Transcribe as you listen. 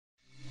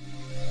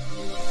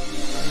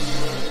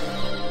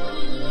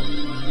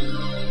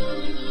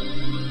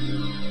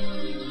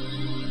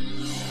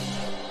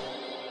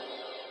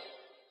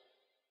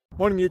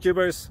Morning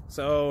YouTubers.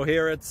 So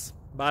here it's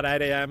about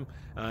 8 a.m.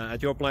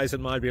 At your place it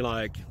might be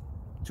like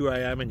 2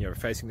 a.m. and you're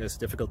facing this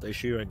difficult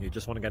issue and you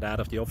just want to get out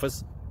of the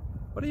office.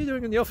 What are you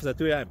doing in the office at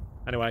 2 a.m.?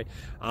 Anyway,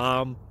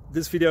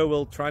 this video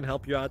will try and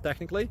help you out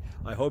technically.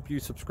 I hope you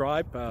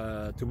subscribe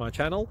to my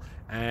channel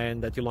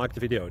and that you like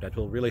the video. That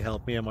will really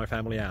help me and my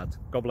family out.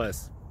 God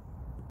bless.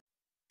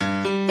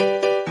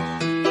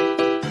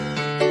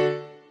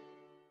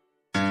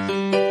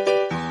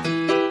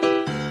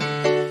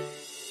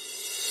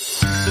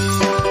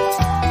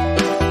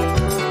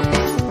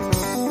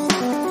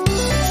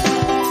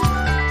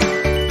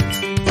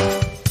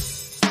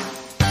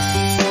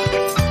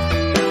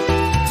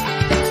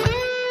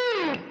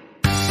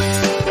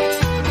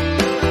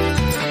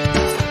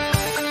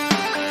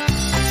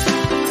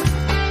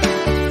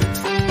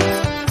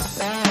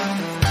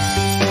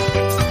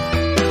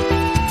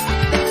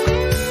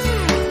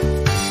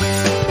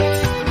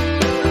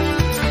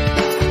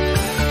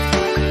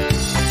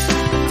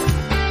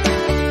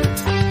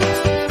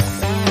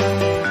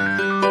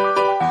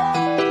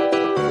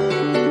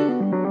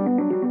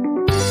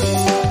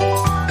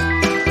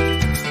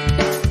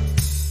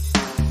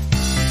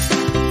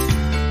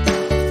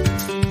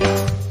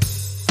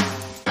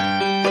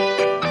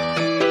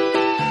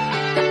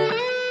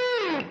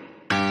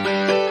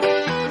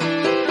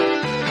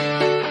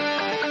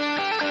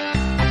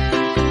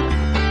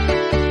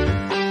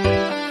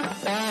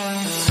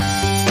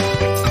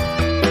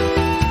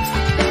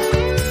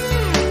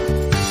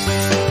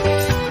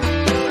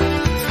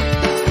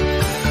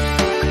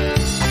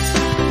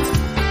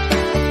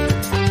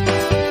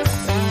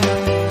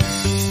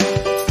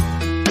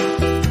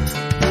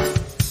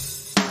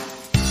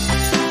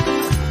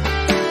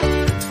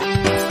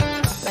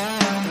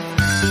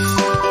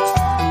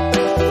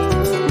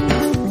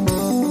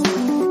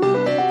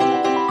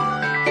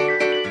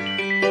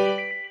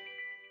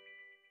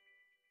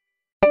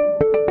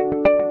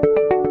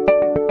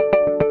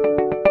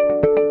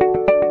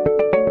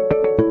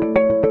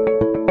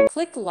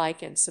 Click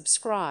like and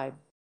subscribe.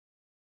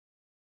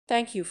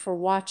 Thank you for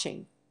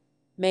watching.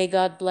 May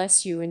God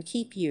bless you and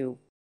keep you.